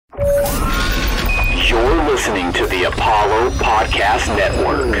listening to the Apollo Podcast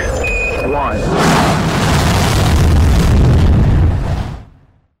Network. One.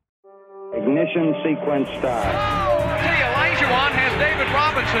 Ignition sequence start. See, Elijah has David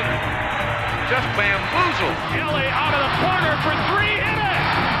Robinson just bamboozled. Kelly out of the corner for three. Hit it!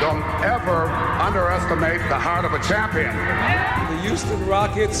 Don't ever underestimate the heart of a champion. The Houston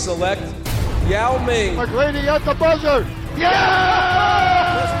Rockets select Yao Ming. McLeany at the buzzer.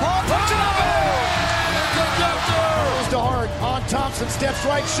 Yeah! Chris Paul puts it up. Goes to Hart on Thompson, steps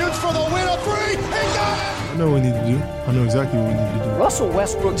right, shoots for the win. A three. He got it. I know what we need to do. I know exactly what we need to do. Russell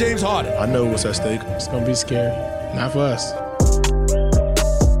Westbrook, James Harden. I know what's at stake. It's gonna be scary. Not for us.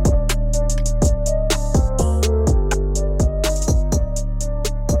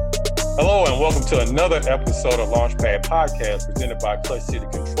 Hello and welcome to another episode of Launchpad Podcast presented by Clutch City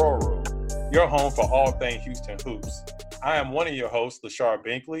Control Room, your home for all things Houston Hoops. I am one of your hosts, Lashard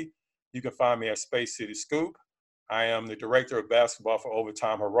Binkley. You can find me at Space City Scoop. I am the director of basketball for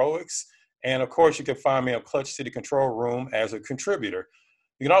Overtime Heroics. And of course, you can find me on Clutch City Control Room as a contributor.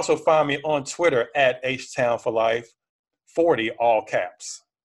 You can also find me on Twitter at HTownForLife40, all caps.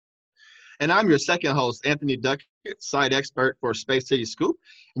 And I'm your second host, Anthony Duckett, site expert for Space City Scoop.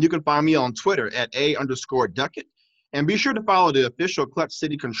 And you can find me on Twitter at @A_Duckett. And be sure to follow the official Clutch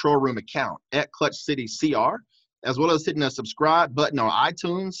City Control Room account at Clutch City CR, as well as hitting the subscribe button on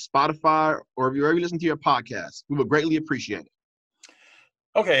iTunes, Spotify, or wherever you listen to your podcast. We would greatly appreciate it.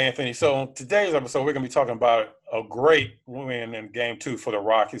 Okay, Anthony. So on today's episode, we're going to be talking about a great win in Game 2 for the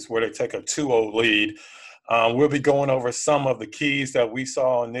Rockets, where they take a 2-0 lead. We'll be going over some of the keys that we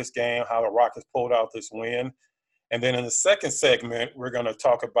saw in this game, how the Rockets pulled out this win. And then in the second segment, we're going to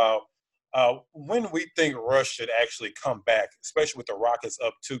talk about when we think Russ should actually come back, especially with the Rockets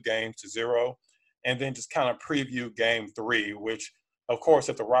up 2-0. And then just kind of preview Game 3, which, of course,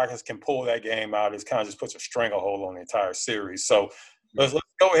 if the Rockets can pull that game out, it kind of just puts a stranglehold on the entire series. So let's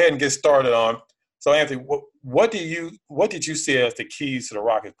go ahead and get started on. So, Anthony, what did you see as the keys to the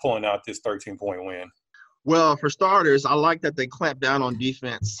Rockets pulling out this 13-point win? Well, for starters, I like that they clamped down on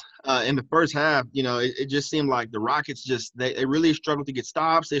defense. In the first half, it just seemed like the Rockets they really struggled to get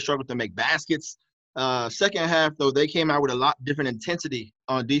stops. They struggled to make baskets. Second half, though, they came out with a lot different intensity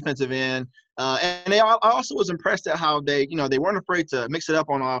on defensive end. And I also was impressed at how they weren't afraid to mix it up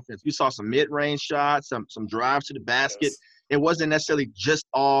on offense. We saw some mid-range shots, some drives to the basket. Yes. It wasn't necessarily just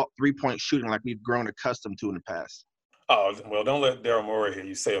all three-point shooting like we've grown accustomed to in the past. Oh, well, don't let Daryl Morey hear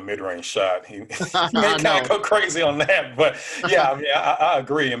you say a mid-range shot. He may kind of go crazy on that. But, yeah, I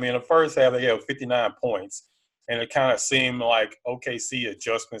agree. I mean, the first half, they had 59 points, and it kind of seemed like OKC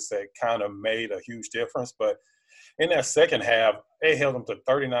adjustments that kind of made a huge difference. But in that second half, they held them to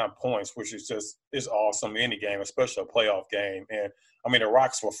 39 points, which is awesome in any game, especially a playoff game. And, I mean, the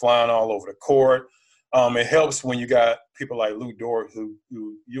Rockets were flying all over the court. It helps when you got people like Lou Dort who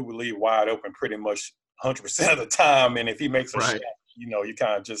you will leave wide open pretty much 100% of the time. And if he makes a shot, you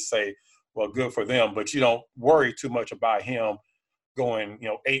kind of just say, well, good for them. But you don't worry too much about him going,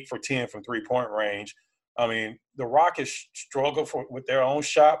 8 for 10 from three-point range. I mean, the Rockets struggle with their own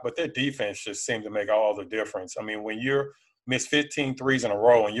shot, but their defense just seemed to make all the difference. I mean, when you're miss 15 threes in a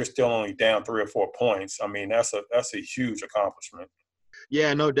row and you're still only down 3 or 4 points, I mean, that's a huge accomplishment.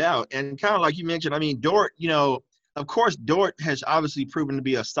 Yeah, no doubt. And kind of like you mentioned, I mean, Dort, of course, Dort has obviously proven to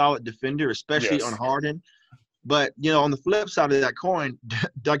be a solid defender, especially on Harden. But, on the flip side of that coin,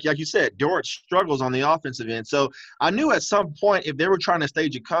 like you said, Dort struggles on the offensive end. So I knew at some point if they were trying to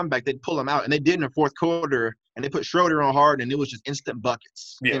stage a comeback, they'd pull him out. And they did in the fourth quarter, and they put Schroeder on Harden, and it was just instant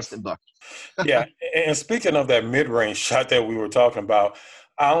buckets. Yes. Instant buckets. Yeah, and speaking of that mid-range shot that we were talking about,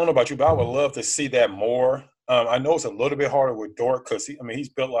 I don't know about you, but I would love to see that more. I know it's a little bit harder with Dort because, he's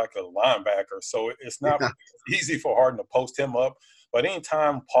built like a linebacker, so it's not easy for Harden to post him up. But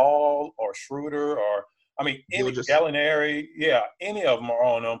anytime Paul or Schroeder or, any Gallinari, any of them are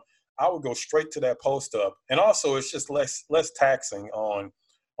on them, I would go straight to that post up. And also it's just less taxing on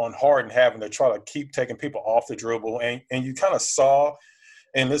Harden having to try to keep taking people off the dribble. And you kind of saw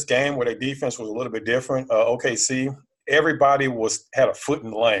in this game where their defense was a little bit different, OKC, everybody had a foot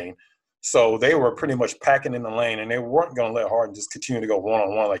in the lane. So they were pretty much packing in the lane, and they weren't going to let Harden just continue to go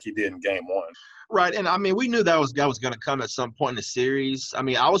one-on-one like he did in Game 1. Right, and, we knew that was going to come at some point in the series.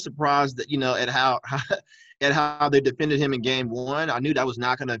 I was surprised that, at how they defended him in Game 1. I knew that was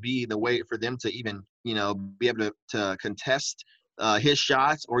not going to be the way for them to even, be able to contest his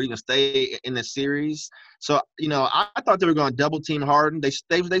shots or even stay in the series. So, I thought they were going to double-team Harden.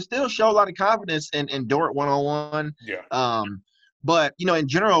 They still show a lot of confidence in Dort one-on-one. Yeah. But, in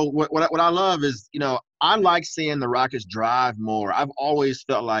general, what I love is, I like seeing the Rockets drive more. I've always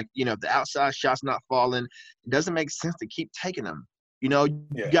felt like, if the outside shot's not falling, it doesn't make sense to keep taking them. You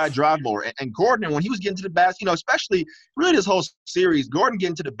got to drive more. And Gordon, when he was getting to the basket, especially really this whole series, Gordon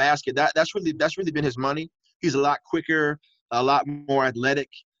getting to the basket, that's really been his money. He's a lot quicker, a lot more athletic,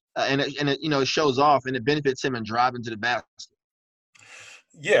 and it shows off and it benefits him in driving to the basket.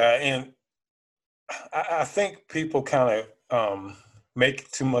 Yeah, and I think people kind of make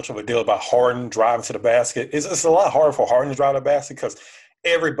too much of a deal about Harden driving to the basket. It's a lot harder for Harden to drive to the basket because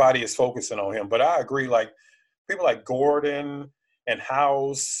everybody is focusing on him. But I agree, like people like Gordon and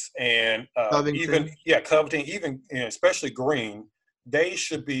House and Covington, even especially Green, they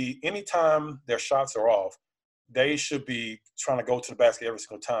should be, anytime their shots are off, they should be trying to go to the basket every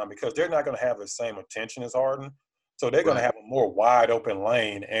single time because they're not going to have the same attention as Harden. So they're going to have a more wide open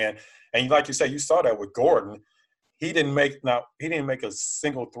lane. And like you say, you saw that with Gordon. He didn't make a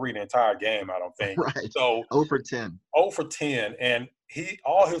single three the entire game, I don't think. Right. So 0 for 10. 0 for 10. And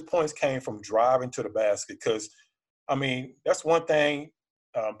all his points came from driving to the basket because, I mean, that's one thing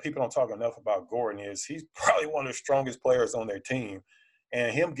people don't talk enough about Gordon is he's probably one of the strongest players on their team.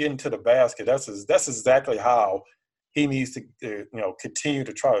 And him getting to the basket, that's exactly how he needs to continue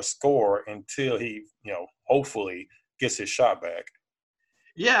to try to score until he, hopefully gets his shot back.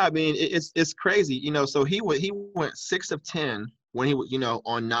 Yeah, I mean, it's crazy, so he went 6 of 10 when he was,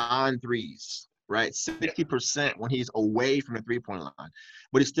 on 9 threes, right? 60% when he's away from the three-point line.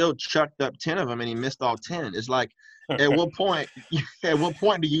 But he still chucked up 10 of them and he missed all 10. It's like, at what point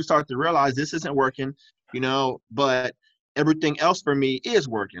do you start to realize this isn't working, but everything else for me is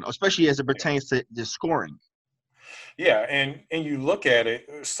working, especially as it pertains to the scoring. Yeah, and you look at it,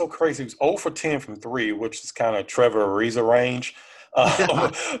 it's so crazy. He was 0 for 10 from 3, which is kind of Trevor Ariza range.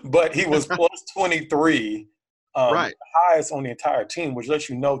 But he was plus 23, right, highest on the entire team, which lets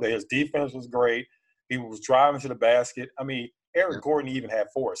you know that his defense was great. He was driving to the basket. I mean, Eric Gordon even had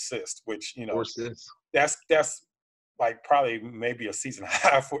 4 assists, which, 4 assists. That's like probably maybe a season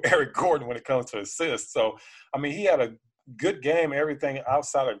high for Eric Gordon when it comes to assists. So, I mean, he had a good game, everything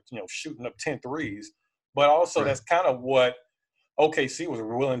outside of, shooting up 10 threes. But also that's kind of what OKC was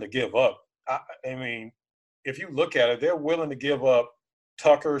willing to give up. I mean, if you look at it, they're willing to give up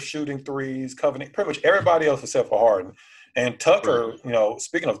Tucker shooting threes, Covington, pretty much everybody else except for Harden. And Tucker,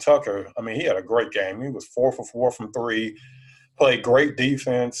 speaking of Tucker, I mean, he had a great game. He was 4 for 4 from 3, played great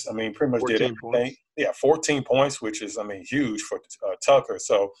defense. I mean, pretty much did everything. Points. Yeah, 14 points, which is, I mean, huge for Tucker.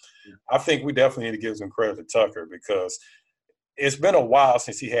 So I think we definitely need to give some credit to Tucker because it's been a while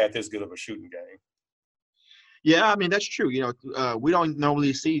since he had this good of a shooting game. Yeah, I mean, that's true. We don't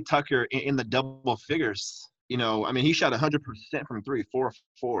normally see Tucker in the double figures. I mean, he shot 100% from 3, 4 for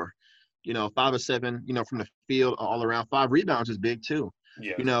 4, 5 of 7, from the field all around. 5 rebounds is big too.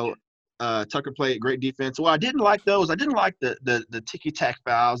 Yeah. Tucker played great defense. Well, I didn't like those. I didn't like the ticky-tack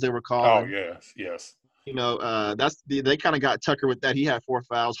fouls they were called. Oh, yes. They kind of got Tucker with that. He had 4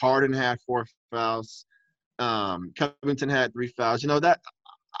 fouls. Harden had 4 fouls. Covington had 3 fouls.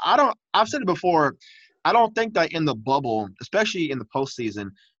 I've said it before, I don't think that in the bubble, especially in the postseason,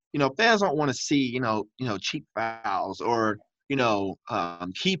 fans don't want to see, cheap fouls or,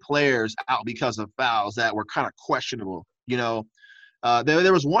 key players out because of fouls that were kind of questionable. There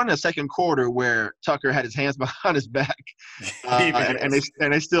was one in the second quarter where Tucker had his hands behind his back, and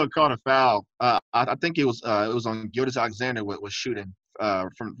they still called a foul. I think it was on Gilgeous-Alexander was shooting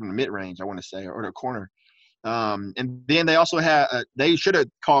from the mid range, I want to say, or the corner. And then they also had they should have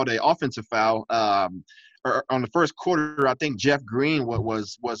called an offensive foul on the first quarter. I think Jeff Green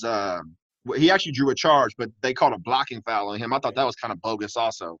was he actually drew a charge, but they called a blocking foul on him. I thought that was kind of bogus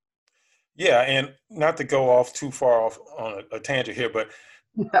also. Yeah, and not to go off too far off on a tangent here, but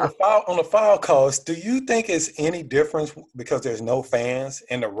on the foul calls, do you think it's any difference because there's no fans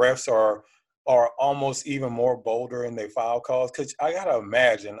and the refs are almost even more bolder in their foul calls? Because I got to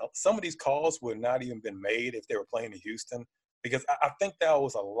imagine some of these calls would not even been made if they were playing in Houston, because I think that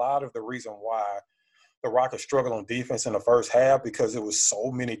was a lot of the reason why the Rockets struggled on defense in the first half, because it was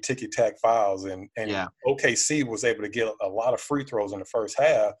so many ticky-tack fouls, and OKC was able to get a lot of free throws in the first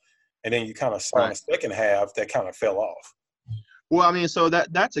half, and then you kind of saw in the second half that kind of fell off. Well, I mean, so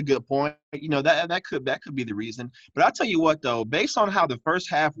that's a good point. That could be the reason. But I'll tell you what, though, based on how the first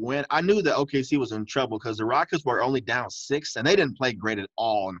half went, I knew that OKC was in trouble because the Rockets were only down 6, and they didn't play great at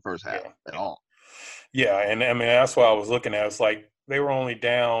all in the first half at all. Yeah, and I mean, that's what I was looking at. It's like they were only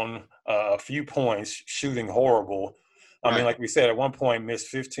down a few points, shooting horrible. I mean, like we said, at one point missed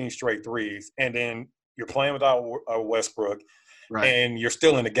 15 straight threes, and then you're playing without Westbrook, and you're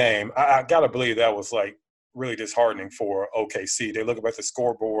still in the game. I got to believe that was like really disheartening for OKC. They look up at the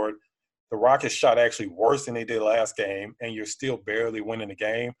scoreboard. The Rockets shot actually worse than they did last game, and you're still barely winning the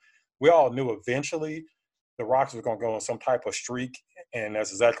game. We all knew eventually the Rockets were going to go on some type of streak, and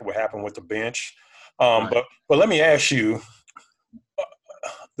that's exactly what happened with the bench. But let me ask you,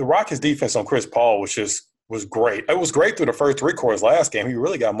 the Rockets' defense on Chris Paul was great. It was great through the first three quarters last game. He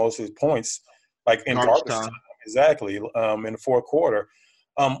really got most of his points like in garbage time. Exactly, in the fourth quarter.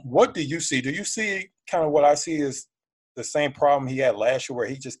 What do you see? Do you see kind of what I see is the same problem he had last year where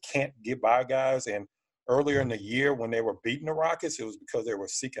he just can't get by guys? And earlier in the year when they were beating the Rockets, it was because they were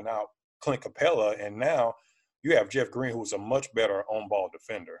seeking out Clint Capella. And now you have Jeff Green, who's a much better on-ball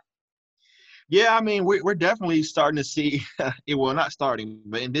defender. Yeah, I mean, we're definitely starting to see well, not starting,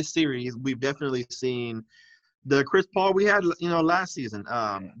 but in this series, we've definitely seen the Chris Paul we had, last season.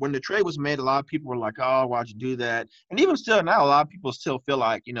 When the trade was made, a lot of people were like, oh, why'd you do that? And even still now, a lot of people still feel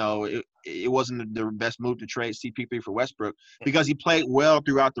like, it wasn't the best move to trade CP3 for Westbrook because he played well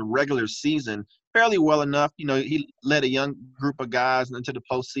throughout the regular season, fairly well enough. He led a young group of guys into the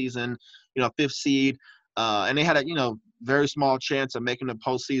postseason, fifth seed. And they had a, very small chance of making the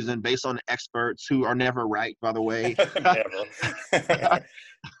postseason based on experts who are never right, by the way. Never.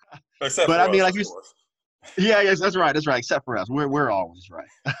 But I mean, like you – yeah, yes, that's right. That's right. Except for us, we're always right.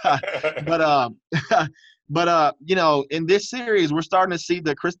 But in this series, we're starting to see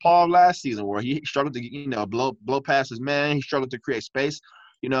the Chris Paul last season where he struggled to blow past his man. He struggled to create space.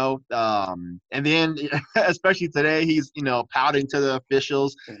 And then especially today, he's pouting to the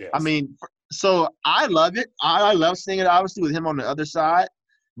officials. Yes. I mean, so I love it. I love seeing it. Obviously, with him on the other side,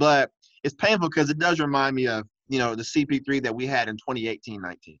 but it's painful because it does remind me of the CP3 that we had in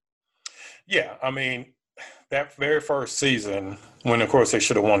 2018-19. Yeah, I mean, that very first season, when, of course, they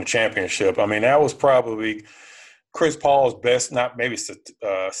should have won the championship, I mean, that was probably Chris Paul's best, not maybe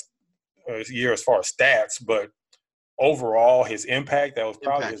year as far as stats, but overall his impact, that was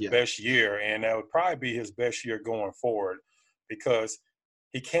probably his best year, and that would probably be his best year going forward because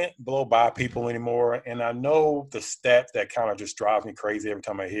he can't blow by people anymore. And I know the stat that kind of just drives me crazy every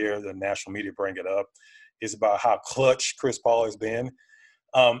time I hear the national media bring it up is about how clutch Chris Paul has been.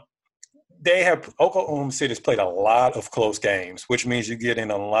 Oklahoma City has played a lot of close games, which means you get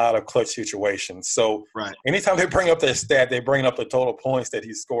in a lot of clutch situations. So anytime they bring up that stat, they bring up the total points that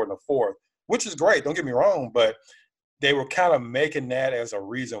he scored in the fourth, which is great. Don't get me wrong, but they were kind of making that as a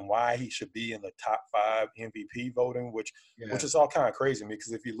reason why he should be in the top 5 MVP voting, which is all kind of crazy to me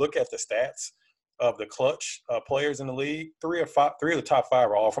because if you look at the stats of the clutch players in the league, 3 of the top 5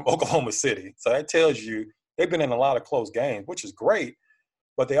 are all from Oklahoma City. So that tells you they've been in a lot of close games, which is great.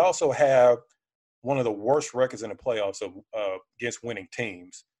 But they also have one of the worst records in the playoffs against winning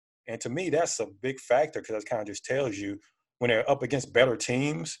teams. And to me, that's a big factor because it kind of just tells you when they're up against better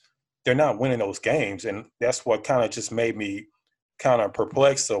teams, they're not winning those games. And that's what kind of just made me kind of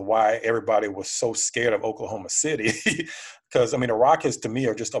perplexed of why everybody was so scared of Oklahoma City. Because, I mean, the Rockets, to me,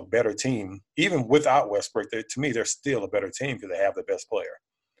 are just a better team. Even without Westbrook, to me, they're still a better team because they have the best player.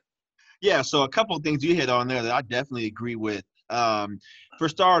 Yeah, so a couple of things you hit on there that I definitely agree with. For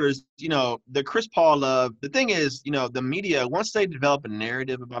starters, the Chris Paul love, the thing is, the media, once they develop a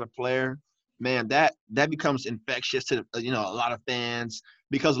narrative about a player, man, that becomes infectious to, a lot of fans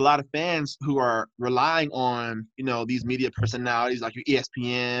because a lot of fans who are relying on, these media personalities like your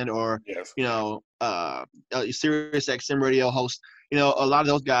ESPN or, Sirius XM radio host, a lot of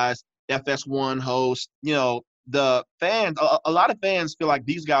those guys, FS1 host, the fans, a lot of fans feel like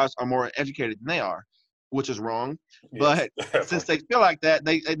these guys are more educated than they are, which is wrong. But since they feel like that,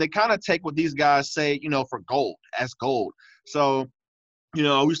 they kind of take what these guys say, for gold, as gold. So,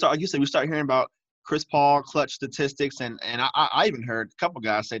 we start hearing about Chris Paul clutch statistics, and I even heard a couple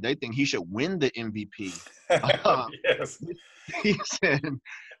guys say they think he should win the MVP. Yes. He said, and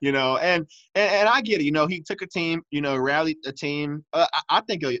I get it. He took a team, rallied a team. I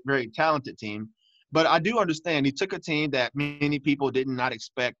think a very talented team. But I do understand he took a team that many people did not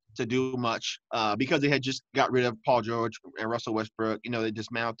expect to do much because they had just got rid of Paul George and Russell Westbrook. They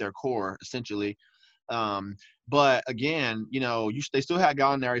dismantled their core, essentially. But, again, they still had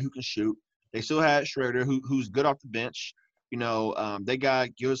Gallinari who can shoot. They still had Schroeder who's good off the bench. They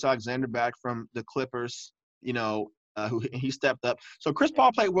got Gilgeous Alexander back from the Clippers, who he stepped up. So Chris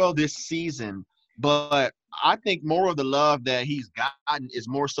Paul played well this season. But I think more of the love that he's gotten is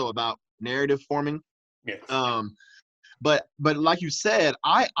more so about narrative forming. Yes. But like you said,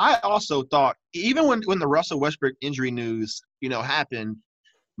 I also thought even when the Russell Westbrook injury news, happened,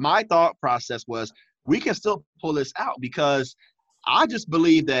 my thought process was we can still pull this out because I just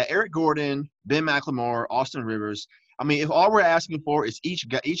believe that Eric Gordon, Ben McLemore, Austin Rivers, I mean, if all we're asking for is each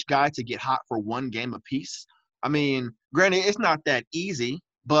guy to get hot for one game apiece, I mean, granted, it's not that easy,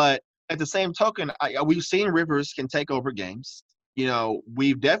 but at the same token, we've seen Rivers can take over games. You know,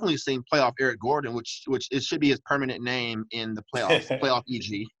 we've definitely seen playoff Eric Gordon, which it should be his permanent name in the playoffs, playoff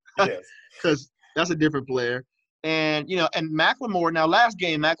EG, because that's a different player. And, you know, and McLemore, now last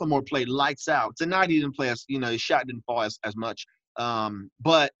game, McLemore played lights out. Tonight he didn't play as, you know, his shot didn't fall as much.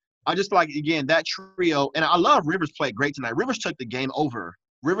 But I just like, again, that trio, and I love Rivers played great tonight. Rivers took the game over.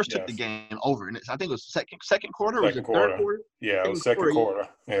 Took the game over, and I think it was second quarter. Or was it third quarter? Yeah, it was second quarter.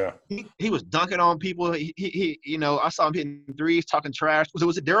 Yeah, he was dunking on people. He you know, I saw him hitting threes, talking trash.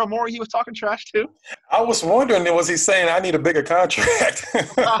 Was it Daryl Morey he was talking trash to? I was wondering, was he saying I need a bigger contract?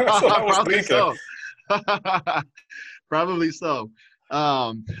 That's what I was Probably thinking. So. Probably so.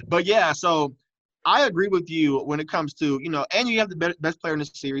 But yeah, so I agree with you when it comes to, you know, and you have the best player in the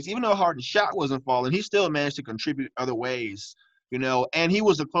series. Even though Harden's shot wasn't falling, he still managed to contribute other ways. You know, and he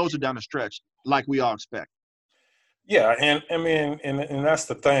was the closer down the stretch, like we all expect. Yeah, and I mean, and that's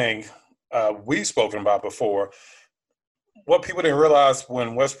the thing we've spoken about before. What people didn't realize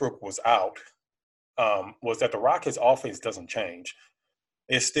when Westbrook was out was that the Rockets' offense doesn't change.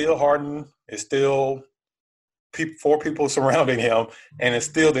 It's still Harden. It's still four people surrounding him, and it's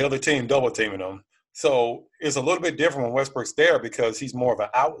still the other team double teaming him. So it's a little bit different when Westbrook's there because he's more of an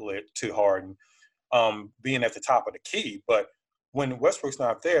outlet to Harden, being at the top of the key. But when Westbrook's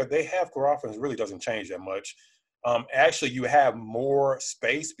not there, their offense really doesn't change that much. Actually, you have more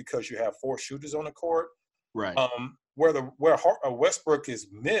space because you have four shooters on the court. Right. Where Westbrook is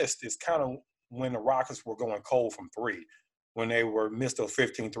missed is kind of when the Rockets were going cold from three, when they were missed those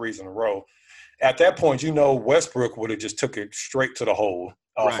 15 threes in a row. At that point, you know, Westbrook would have just took it straight to the hole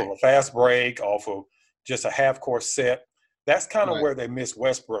off of a fast break, off of just a half-court set. That's kind of where they missed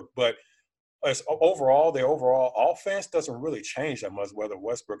Westbrook. But their overall offense doesn't really change that much whether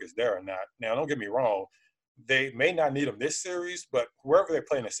Westbrook is there or not. Now, don't get me wrong. They may not need him this series, but wherever they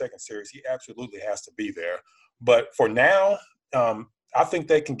play in the second series, he absolutely has to be there. But for now, I think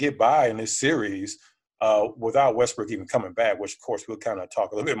they can get by in this series without Westbrook even coming back, which, of course, we'll kind of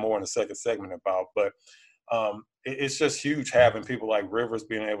talk a little bit more in the second segment about. But it's just huge having people like Rivers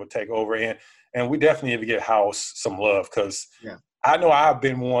being able to take over. And we definitely need to get House some love because I know I've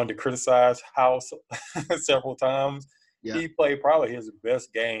been one to criticize House several times. Yeah. He played probably his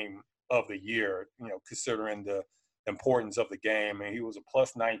best game of the year, you know, considering the importance of the game. And he was a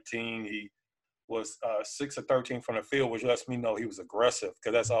plus 19. He was 6 of 13 from the field, which lets me know he was aggressive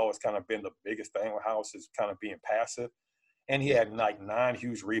because that's always kind of been the biggest thing with House is kind of being passive. And he had like 9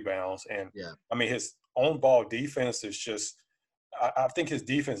 huge rebounds. And, I mean, his own ball defense is just – I think his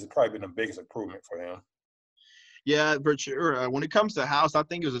defense has probably been the biggest improvement for him. Yeah, for sure. When it comes to House, I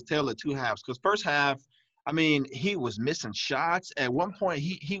think it was a tale of two halves because first half, I mean, he was missing shots. At one point,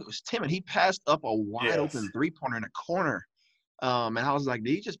 he was timid. He passed up a wide-open three-pointer in a corner. And I was like,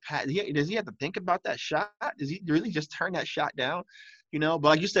 did he just pass? Does he have to think about that shot? Does he really just turn that shot down? You know, but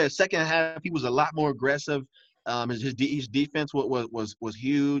like you said, second half, he was a lot more aggressive. His defense was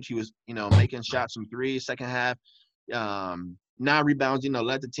huge. He was, you know, making shots from three. Second half, 9 rebounds, you know,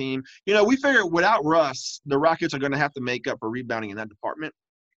 led the team. You know, we figured without Russ, the Rockets are going to have to make up for rebounding in that department.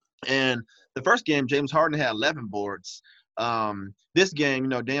 And the first game, James Harden had 11 boards. This game, you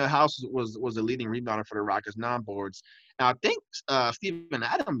know, Daniel House was the leading rebounder for the Rockets, 9 boards. Now, I think Steven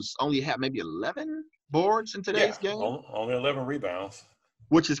Adams only had maybe 11 boards in today's game. Only 11 rebounds.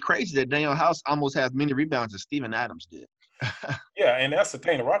 Which is crazy that Daniel House almost has many rebounds as Steven Adams did. Yeah, and that's the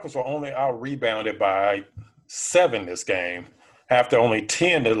thing. The Rockets were only out-rebounded by 7 this game after only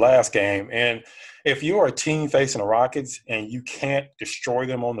 10 the last game. And if you're a team facing the Rockets and you can't destroy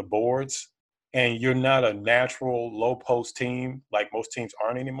them on the boards and you're not a natural low-post team like most teams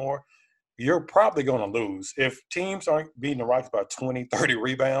aren't anymore, you're probably going to lose. If teams aren't beating the Rockets by 20, 30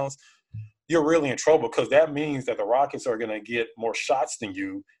 rebounds, you're really in trouble because that means that the Rockets are going to get more shots than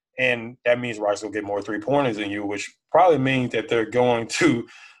you, and that means the Rockets will get more three-pointers than you, which probably means that they're going to,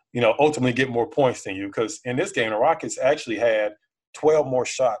 you know, ultimately get more points than you because in this game, the Rockets actually had 12 more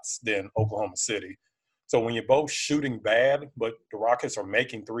shots than Oklahoma City. So when you're both shooting bad, but the Rockets are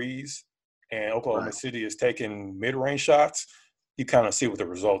making threes and Oklahoma City is taking mid-range shots, you kind of see what the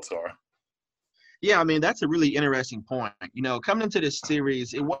results are. Yeah, I mean, that's a really interesting point. You know, coming into this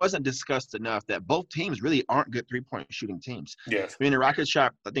series, it wasn't discussed enough that both teams really aren't good three-point shooting teams. Yes. I mean, the Rockets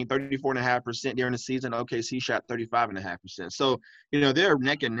shot, I think, 34.5% during the season. OKC shot 35.5%. So, you know, they're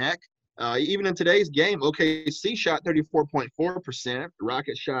neck and neck. Even in today's game, OKC shot 34.4%. The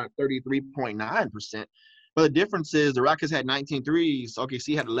Rockets shot 33.9%. But the difference is the Rockets had 19 threes.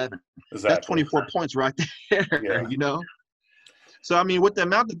 OKC had 11. Exactly. That's 24 points right there, Yeah. you know? So, I mean, with the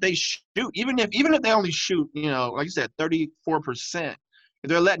amount that they shoot, even if they only shoot, you know, like you said, 34%, if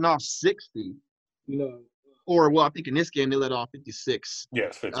they're letting off 60, you know, or, well, I think in this game they let off 56.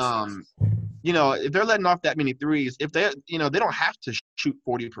 Yes, 56. You know, if they're letting off that many threes, if they, you know, they don't have to shoot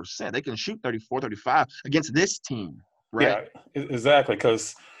 40%. They can shoot 34, 35 against this team, right? Yeah, exactly.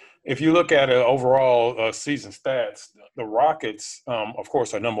 Because if you look at overall season stats, the Rockets, of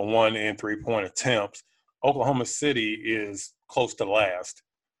course, are number one in three-point attempts. Oklahoma City is close to last.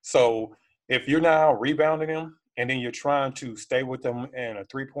 So if you're now rebounding them and then you're trying to stay with them in a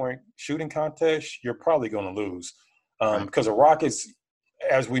three-point shooting contest, you're probably going to lose. Because the Rockets,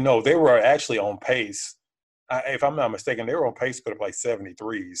 as we know, they were actually on pace. If I'm not mistaken, they were on pace to put up like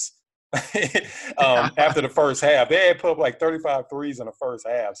 73s. After the first half. They had put up like 35 threes in the first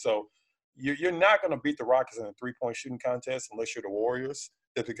half. So you're not going to beat the Rockets in a three-point shooting contest unless you're the Warriors,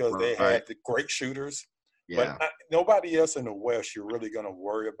 just because they had the great shooters. Yeah. But nobody else in the West you're really going to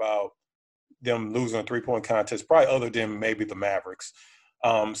worry about them losing a three-point contest, probably other than maybe the Mavericks.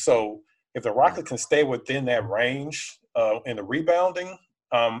 So if the Rockets can stay within that range in the rebounding,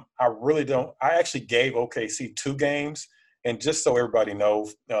 I really don't – I actually gave OKC 2 games. And just so everybody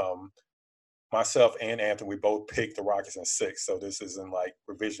knows, myself and Anthony, we both picked the Rockets in 6, so this isn't like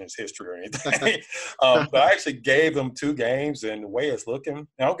revisionist history or anything. But I actually gave them 2 games, and the way it's looking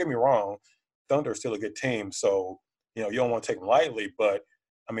 – now don't get me wrong, Thunder is still a good team, so, you know, you don't want to take them lightly. But,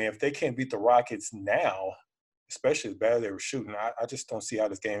 I mean, if they can't beat the Rockets now, especially as bad as they were shooting, I just don't see how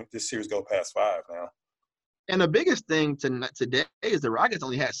this series go past 5 now. And the biggest thing today is the Rockets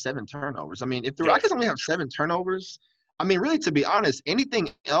only had 7 turnovers. I mean, if the Rockets only have 7 turnovers – I mean, really, to be honest,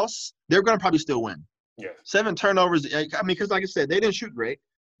 anything else, they're going to probably still win. Yeah. 7 turnovers. I mean, because like I said, they didn't shoot great,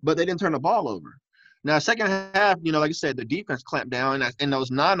 but they didn't turn the ball over. Now, second half, you know, like I said, the defense clamped down, and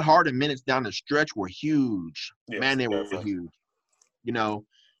those non-Harden minutes down the stretch were huge. Yes, Man, they definitely. were huge. You know.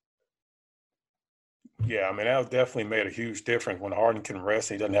 Yeah, I mean, that definitely made a huge difference when Harden can rest.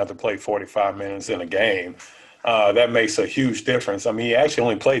 He doesn't have to play 45 minutes in a game. That makes a huge difference. I mean, he actually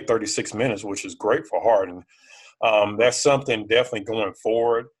only played 36 minutes, which is great for Harden. That's something definitely going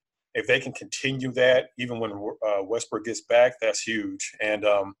forward. If they can continue that, even when Westbrook gets back, that's huge. And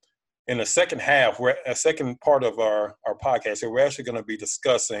in the second half, a second part of our podcast, we're actually going to be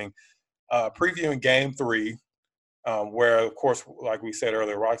discussing previewing Game 3, where, of course, like we said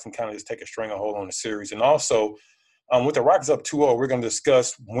earlier, Rockets can kind of just take a string of hold on the series. And also, with the Rockets up 2-0, we're going to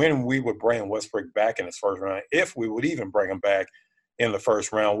discuss when we would bring Westbrook back in this first round, if we would even bring him back in the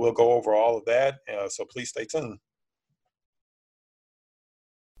first round. We'll go over all of that, so please stay tuned.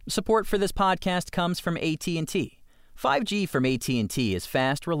 Support for this podcast comes from AT&T. 5G from AT&T is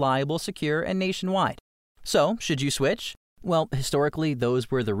fast, reliable, secure, and nationwide. So, should you switch? Well, historically, those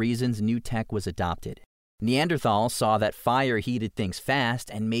were the reasons new tech was adopted. Neanderthals saw that fire heated things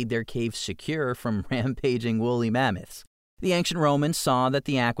fast and made their caves secure from rampaging woolly mammoths. The ancient Romans saw that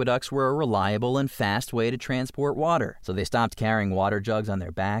the aqueducts were a reliable and fast way to transport water, so they stopped carrying water jugs on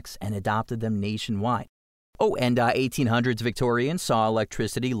their backs and adopted them nationwide. Oh, and 1800s Victorians saw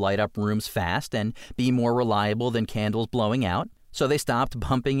electricity light up rooms fast and be more reliable than candles blowing out, so they stopped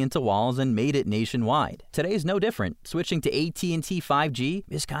bumping into walls and made it nationwide. Today's no different. Switching to AT&T 5G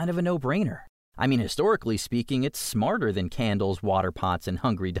is kind of a no-brainer. I mean, historically speaking, it's smarter than candles, water pots, and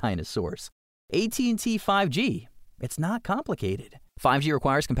hungry dinosaurs. AT&T 5G, it's not complicated. 5G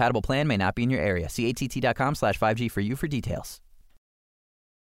requires compatible plan, may not be in your area. See att.com/5G for you for details.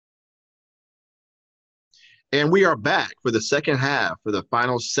 And we are back for the second half for the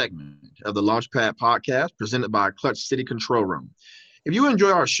final segment of the Launchpad podcast presented by Clutch City Control Room. If you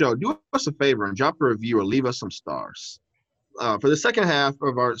enjoy our show, do us a favor and drop a review or leave us some stars. For the second half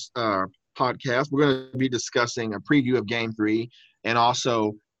of our podcast, we're going to be discussing a preview of Game 3 and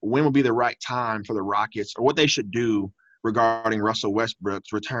also when will be the right time for the Rockets or what they should do regarding Russell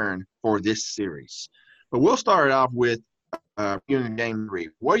Westbrook's return for this series. But we'll start it off with in Game 3.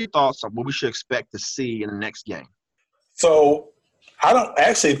 What are your thoughts on what we should expect to see in the next game? So I don't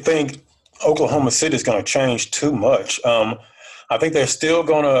actually think Oklahoma City is going to change too much. I think they're still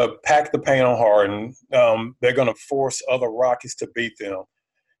going to pack the paint on Harden. They're going to force other Rockets to beat them.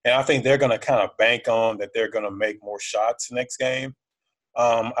 And I think they're going to kind of bank on that they're going to make more shots next game.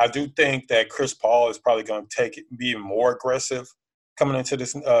 I do think that Chris Paul is probably going to be even more aggressive coming into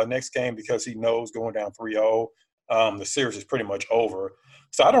this next game because he knows going down 3-0. The series is pretty much over.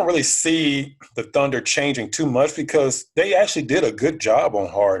 So I don't really see the Thunder changing too much because they actually did a good job on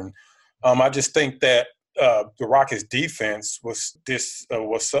Harden. I just think that the Rockets' defense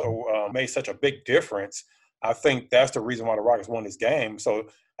made such a big difference I think that's the reason why the Rockets won this game. So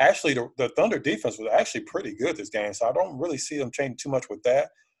actually, the Thunder defense was actually pretty good this game. So I don't really see them changing too much with that.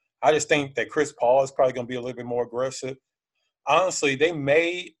 I just think that Chris Paul is probably going to be a little bit more aggressive. Honestly, they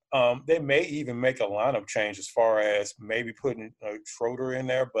may even make a lineup change as far as maybe putting Schroeder in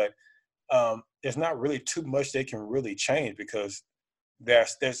there, but there's not really too much they can really change because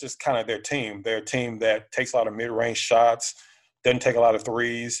that's just kind of their team. They're a team that takes a lot of mid-range shots, doesn't take a lot of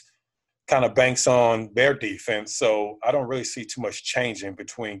threes, kind of banks on their defense. So I don't really see too much changing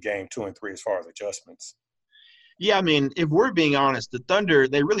between game 2 and 3 as far as adjustments. Yeah, I mean, if we're being honest, the Thunder,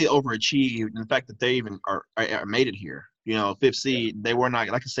 they really overachieved in the fact that they even are made it here. You know, 5th seed, they were not,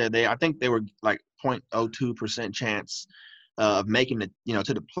 like I said, I think they were like 0.02% chance of making it,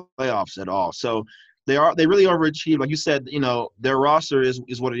 to the playoffs at all. So they really overachieved. Like you said, their roster is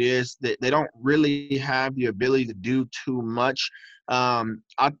what it is. They don't really have the ability to do too much. I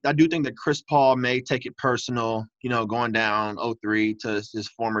do think that Chris Paul may take it personal, going down 0-3 to his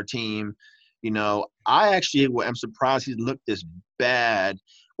former team. I actually am surprised he's looked this bad.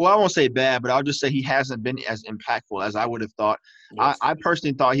 Well, I won't say bad, but I'll just say he hasn't been as impactful as I would have thought. Yes. I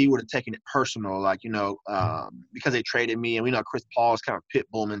personally thought he would have taken it personal, because they traded me, and we know Chris Paul's kind of pit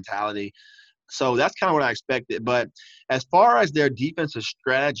bull mentality. So that's kind of what I expected. But as far as their defensive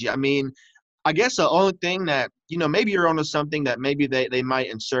strategy, I mean, I guess the only thing that, maybe you're onto something that maybe they might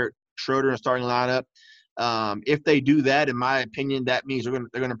insert Schroeder in the starting lineup. If they do that, in my opinion, that means they're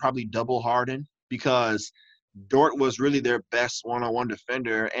going to probably double Harden because Dort was really their best one-on-one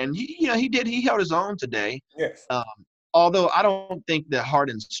defender, and he held his own today. Yes. Although I don't think that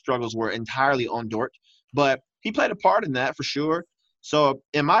Harden's struggles were entirely on Dort, but he played a part in that for sure. So,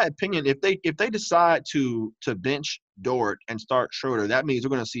 in my opinion, if they decide to bench Dort and start Schroeder, that means we're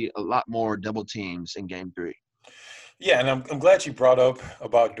going to see a lot more double teams in Game 3. Yeah, and I'm glad you brought up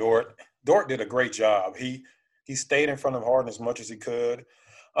about Dort. Dort did a great job. He stayed in front of Harden as much as he could.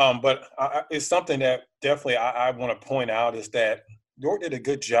 But it's something that definitely I want to point out is that Dort did a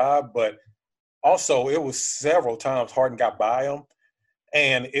good job, but also it was several times Harden got by him,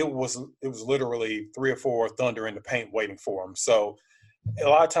 and it was literally 3 or 4 Thunder in the paint waiting for him. So a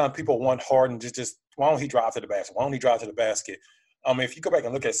lot of times people want Harden to just why don't he drive to the basket? Why don't he drive to the basket? If you go back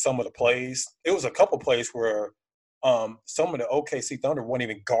and look at some of the plays, it was a couple plays where some of the OKC Thunder weren't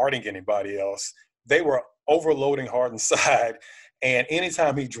even guarding anybody else. They were overloading Harden's side, and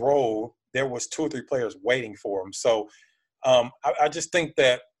anytime he drove, there was 2 or 3 players waiting for him. So I just think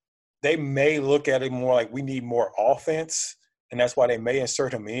that they may look at it more like we need more offense, and that's why they may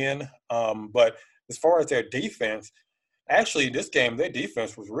insert him in. But as far as their defense, actually this game, their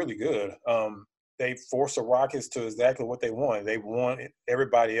defense was really good. They forced the Rockets to exactly what they wanted. They wanted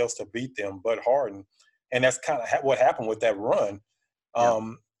everybody else to beat them but Harden. And that's kind of what happened with that run.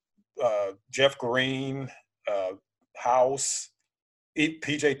 Jeff Green, House,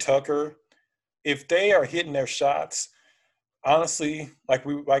 PJ Tucker, if they are hitting their shots, honestly, like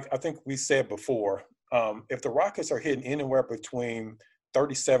I think we said before, if the Rockets are hitting anywhere between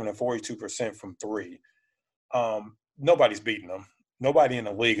 37 and 42% from 3, nobody's beating them. Nobody in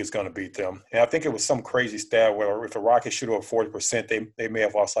the league is going to beat them. And I think it was some crazy stat where if the Rockets shoot over 40%, they may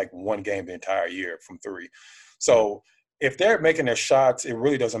have lost like 1 game the entire year from 3. So if they're making their shots, it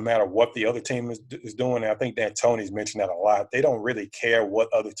really doesn't matter what the other team is doing. And I think D'Antoni's mentioned that a lot. They don't really care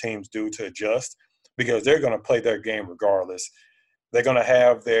what other teams do to adjust because they're going to play their game regardless. They're going to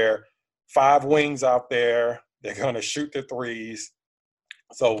have their 5 wings out there. They're going to shoot the threes.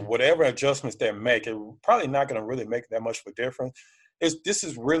 So whatever adjustments they make, it's probably not going to really make that much of a difference. This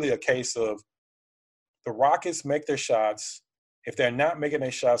is really a case of the Rockets make their shots. If they're not making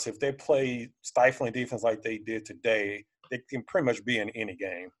their shots, if they play stifling defense like they did today, they can pretty much be in any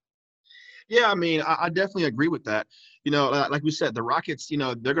game. Yeah, I mean, I definitely agree with that. Like we said, the Rockets,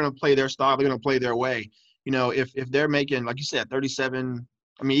 they're going to play their style. They're going to play their way. If they're making, like you said, 37,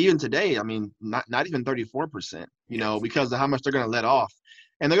 I mean, even today, I mean, not even 34%, because of how much they're going to let off.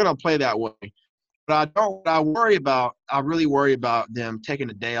 And they're going to play that way. But I really worry about them taking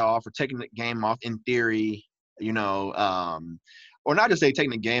the day off or taking the game off in theory, or not just say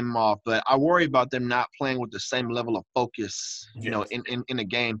taking the game off, but I worry about them not playing with the same level of focus, in a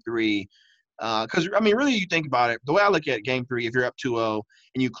Game 3. Because, I mean, really you think about it, the way I look at Game 3, if you're up 2-0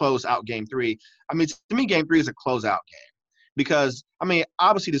 and you close out Game 3, I mean, to me, Game 3 is a closeout game. Because, I mean,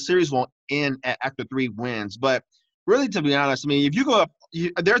 obviously the series won't end after 3 wins. But really, to be honest, I mean, if you go up,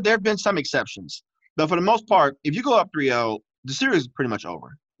 there have been some exceptions. But for the most part, if you go up 3-0, the series is pretty much over.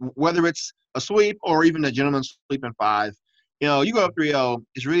 Whether it's a sweep or even a gentleman's sweep in 5, you go up 3-0,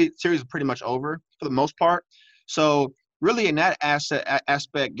 series is pretty much over for the most part. So really in that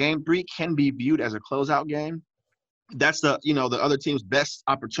aspect, Game 3 can be viewed as a closeout game. That's the other team's best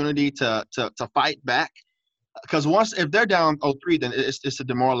opportunity to fight back. Because if they're down 0-3, then it's a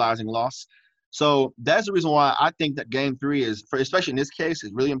demoralizing loss. So that's the reason why I think that Game 3 is, especially in this case,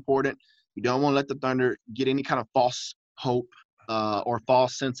 is really important. You don't want to let the Thunder get any kind of false hope or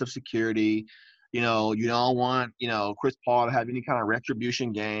false sense of security. You don't want, Chris Paul to have any kind of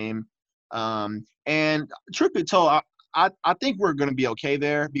retribution game. And truth be told, I think we're going to be okay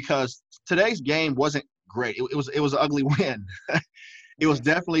there because today's game wasn't great. It was an ugly win. It was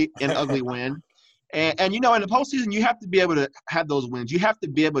definitely an ugly win. And in the postseason, you have to be able to have those wins. You have to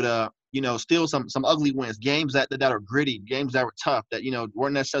be able to, steal some ugly wins, games that are gritty, games that were tough, that,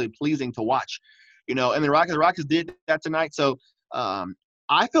 weren't necessarily pleasing to watch. And the Rockets did that tonight. So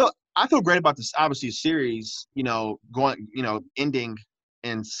I feel great about this, obviously, series, ending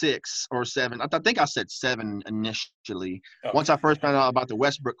in 6 or 7. I think I said 7 initially. Oh. Once I first found out about the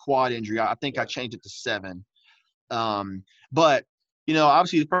Westbrook quad injury, I think I changed it to 7. But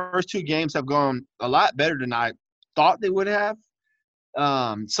obviously the first 2 games have gone a lot better than I thought they would have.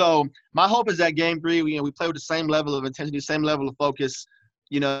 So my hope is that Game 3, we play with the same level of intensity, same level of focus,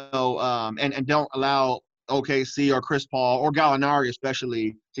 and don't allow OKC or Chris Paul or Gallinari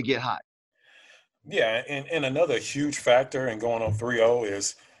especially to get hot. Yeah, and another huge factor in going up 3-0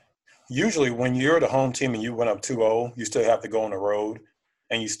 is usually when you're the home team and you went up 2-0, you still have to go on the road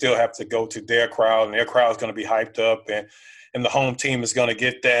and you still have to go to their crowd, and their crowd is going to be hyped up, and the home team is going to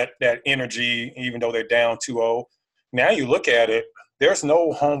get that energy even though they're down 2-0. Now you look at it, there's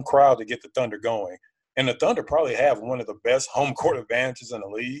no home crowd to get the Thunder going. And the Thunder probably have one of the best home court advantages in the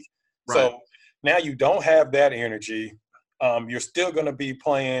league. Right. So now you don't have that energy. You're still going to be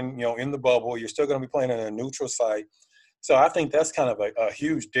playing, in the bubble. You're still going to be playing in a neutral site. So I think that's kind of a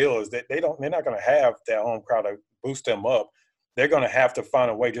huge deal is that they're not going to have that home crowd to boost them up. They're going to have to find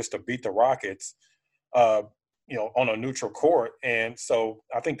a way just to beat the Rockets, on a neutral court. And so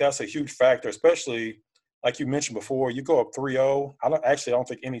I think that's a huge factor, especially like you mentioned before, you go up 3-0. I don't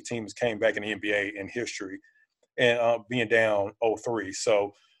think any teams came back in the NBA in history and being down 0-3.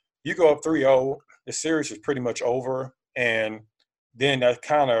 So you go up 3-0, the series is pretty much over. And then that's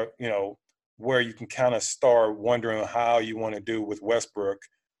kind of, where you can kind of start wondering how you want to do with Westbrook,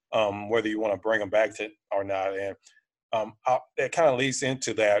 whether you want to bring him back or not. And that kind of leads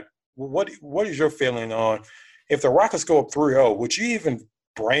into that. What is your feeling on if the Rockets go up 3-0, would you even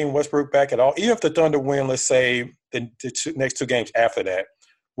bring Westbrook back at all? Even if the Thunder win, let's say, the next 2 games after that,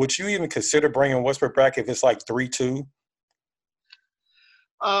 would you even consider bringing Westbrook back if it's like 3-2?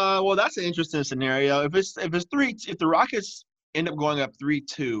 Well, that's an interesting scenario. If the Rockets end up going up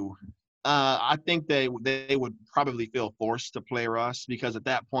 3-2, I think they would probably feel forced to play Russ because at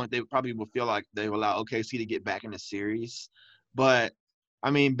that point they probably would feel like they would allow OKC to get back in the series. But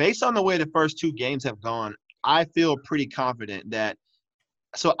I mean, based on the way the first 2 games have gone, I feel pretty confident that.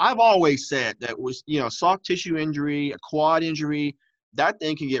 So I've always said that was soft tissue injury, a quad injury, that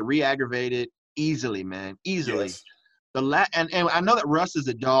thing can get re-aggravated easily, man, easily. Yes. And I know that Russ is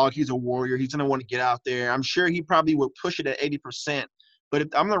a dog. He's a warrior. He's going to want to get out there. I'm sure he probably would push it at 80%. But if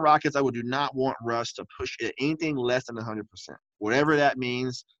I'm the Rockets, I do not want Russ to push it anything less than 100%. Whatever that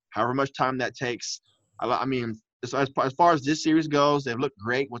means, however much time that takes. I mean, as far as this series goes, they've looked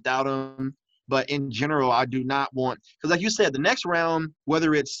great without him. But in general, I do not want – because like you said, the next round,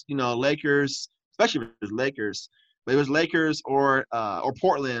 whether it's, Lakers, especially if it's Lakers, but if it's Lakers or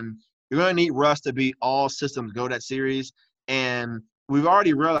Portland – you're going to need Russ to be all systems go that series. And we've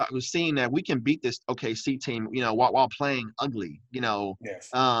already we've seen that we can beat this OKC team, while playing ugly, yes.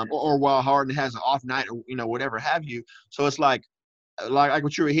 or while Harden has an off night or, whatever have you. So it's like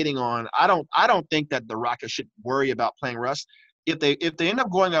what you were hitting on. I don't think that the Rockets should worry about playing Russ. If they end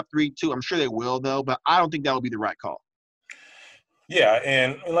up going up 3-2, I'm sure they will though, but I don't think that would be the right call. Yeah.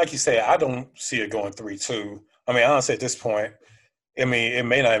 And like you say, I don't see it going 3-2. I mean, honestly, at this point, I mean, it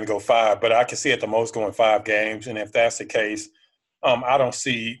may not even go 5, but I can see at the most going 5 games. And if that's the case, I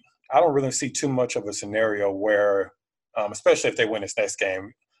don't really see too much of a scenario where, especially if they win this next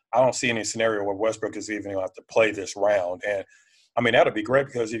game, I don't see any scenario where Westbrook is even going to have to play this round. And I mean, that'll be great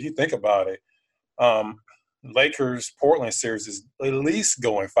because if you think about it, Lakers-Portland series is at least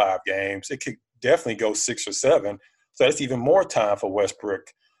going 5 games. It could definitely go 6 or 7. So that's even more time for Westbrook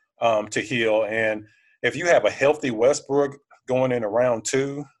to heal. And if you have a healthy Westbrook going in round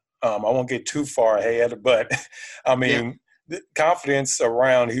 2, I won't get too far ahead, but I mean, the confidence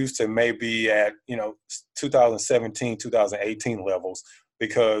around Houston may be at, 2017, 2018 levels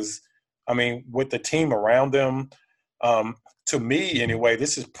because, I mean, with the team around them, to me anyway,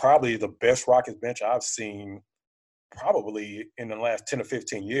 this is probably the best Rockets bench I've seen probably in the last 10 or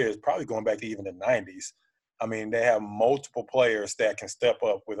 15 years, probably going back to even the 90s. I mean, they have multiple players that can step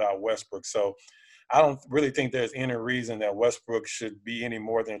up without Westbrook. So I don't really think there's any reason that Westbrook should be any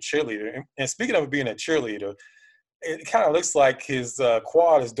more than a cheerleader. And speaking of being a cheerleader, it kind of looks like his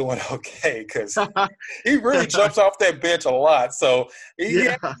quad is doing okay because he really jumps off that bench a lot. So he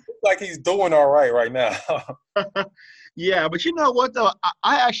looks like he's doing all right now. Yeah, but you know what though?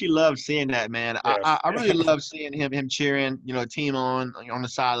 I actually love seeing that, man. Yes. I really love seeing him cheering, team on the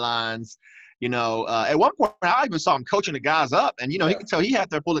sidelines. At one point I even saw him coaching the guys up, and he could tell he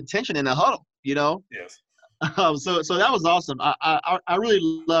had their full attention in the huddle. Yes. So that was awesome. I really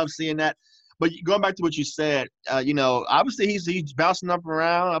love seeing that. But going back to what you said, obviously he's bouncing up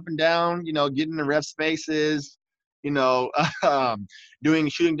and down, getting in the ref spaces, doing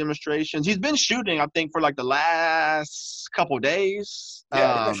shooting demonstrations. He's been shooting, I think, for like the last couple of days.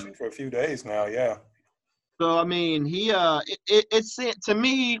 Yeah, he's been shooting for a few days now. Yeah. So I mean, it's to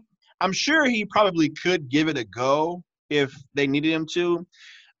me. I'm sure he probably could give it a go if they needed him to,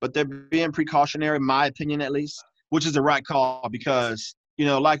 but they're being precautionary, in my opinion, at least, which is the right call because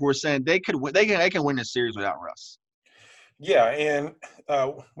like we're saying, they can win this series without Russ. Yeah, and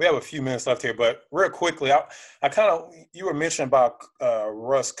we have a few minutes left here, but real quickly, you were mentioning about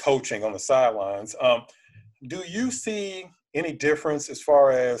Russ coaching on the sidelines. Do you see any difference as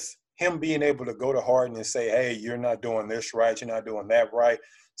far as him being able to go to Harden and say, hey, you're not doing this right, you're not doing that right,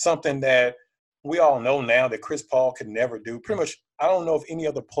 something that we all know now that Chris Paul could never do? Pretty much, I don't know if any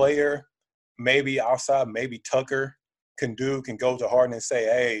other player, maybe outside, maybe Tucker, can go to Harden and say,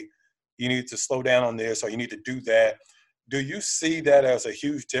 hey, you need to slow down on this or you need to do that. Do you see that as a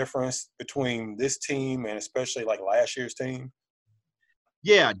huge difference between this team and especially like last year's team?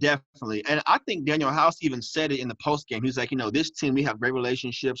 Yeah, definitely. And I think Daniel House even said it in the postgame. He's like, this team, we have great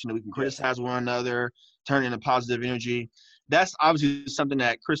relationships. We can criticize one another, turn into positive energy. That's obviously something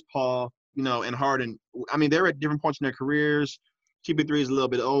that Chris Paul, and Harden, I mean, they're at different points in their careers. TP3 is a little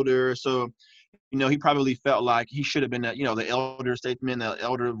bit older. So, he probably felt like he should have been, the elder statesman, the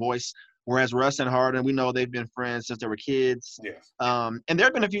elder voice. Whereas Russ and Harden, we know they've been friends since they were kids. Yes. And there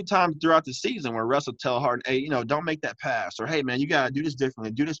have been a few times throughout the season where Russ will tell Harden, hey, don't make that pass. Or, hey, man, you got to do this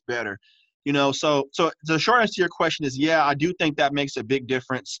differently, do this better. So the short answer to your question is, yeah, I do think that makes a big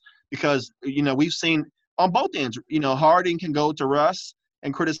difference because, we've seen on both ends, Harden can go to Russ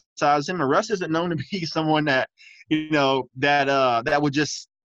and criticize him. And Russ isn't known to be someone that, that would just,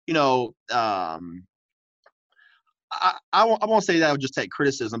 I won't say that would just take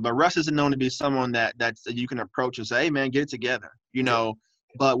criticism, but Russ isn't known to be someone that you can approach and say, hey, man, get it together,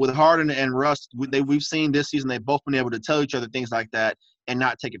 But with Harden and Russ, we've seen this season they've both been able to tell each other things like that and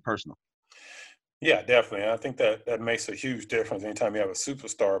not take it personal. Yeah, definitely. I think that makes a huge difference anytime you have a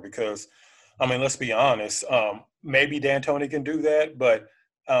superstar because, I mean, let's be honest, maybe D'Antoni can do that, but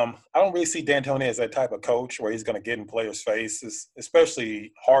I don't really see D'Antoni as that type of coach where he's going to get in players' faces,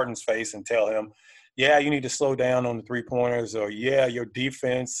 especially Harden's face, and tell him, yeah, you need to slow down on the three-pointers, or, yeah, your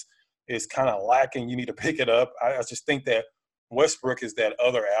defense is kind of lacking. You need to pick it up. I just think that Westbrook is that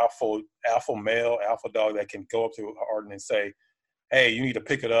other alpha male, alpha dog that can go up to Harden and say, hey, you need to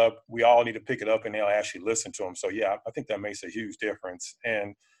pick it up. We all need to pick it up, and they'll actually listen to him. So, yeah, I think that makes a huge difference.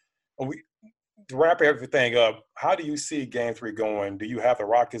 And to wrap everything up, how do you see Game 3 going? Do you have the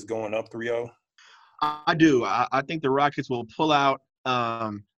Rockets going up 3-0? I do. I think the Rockets will pull out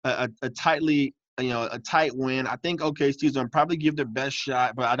a tight win. I think OKC's going to probably give their best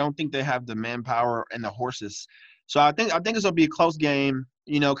shot, but I don't think they have the manpower and the horses. So I think it's going to be a close game,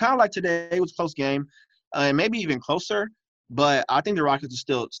 kind of like today was a close game, and maybe even closer. But I think the Rockets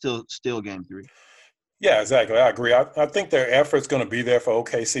are still Game 3. Yeah, exactly. I agree. I think their effort's going to be there for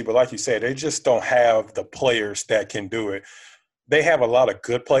OKC, but like you said, they just don't have the players that can do it. They have a lot of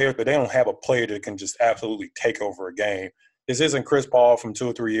good players, but they don't have a player that can just absolutely take over a game. This isn't Chris Paul from 2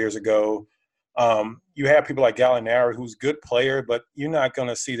 or 3 years ago. You have people like Gallinari, who's a good player, but you're not going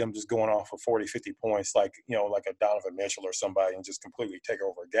to see them just going off for 40, 50 points like a Donovan Mitchell or somebody and just completely take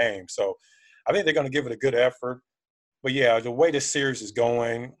over a game. So I think they're going to give it a good effort. But, yeah, the way this series is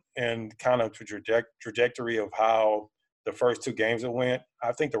going and kind of trajectory of how the first 2 games it went,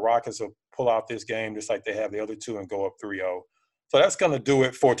 I think the Rockets will pull out this game just like they have the other 2 and go up 3-0. So that's going to do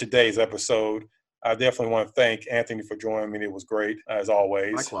it for today's episode. I definitely want to thank Anthony for joining me. It was great, as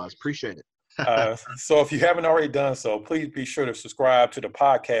always. Likewise. Appreciate it. So if you haven't already done so, please be sure to subscribe to the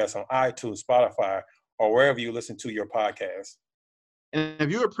podcast on iTunes, Spotify, or wherever you listen to your podcast. And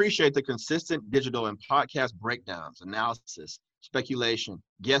if you appreciate the consistent digital and podcast breakdowns, analysis, speculation,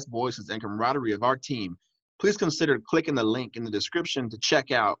 guest voices, and camaraderie of our team, please consider clicking the link in the description to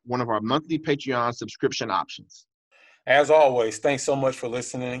check out one of our monthly Patreon subscription options. As always, thanks so much for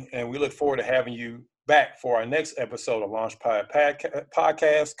listening, and we look forward to having you back for our next episode of Launchpad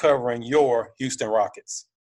Podcast covering your Houston Rockets.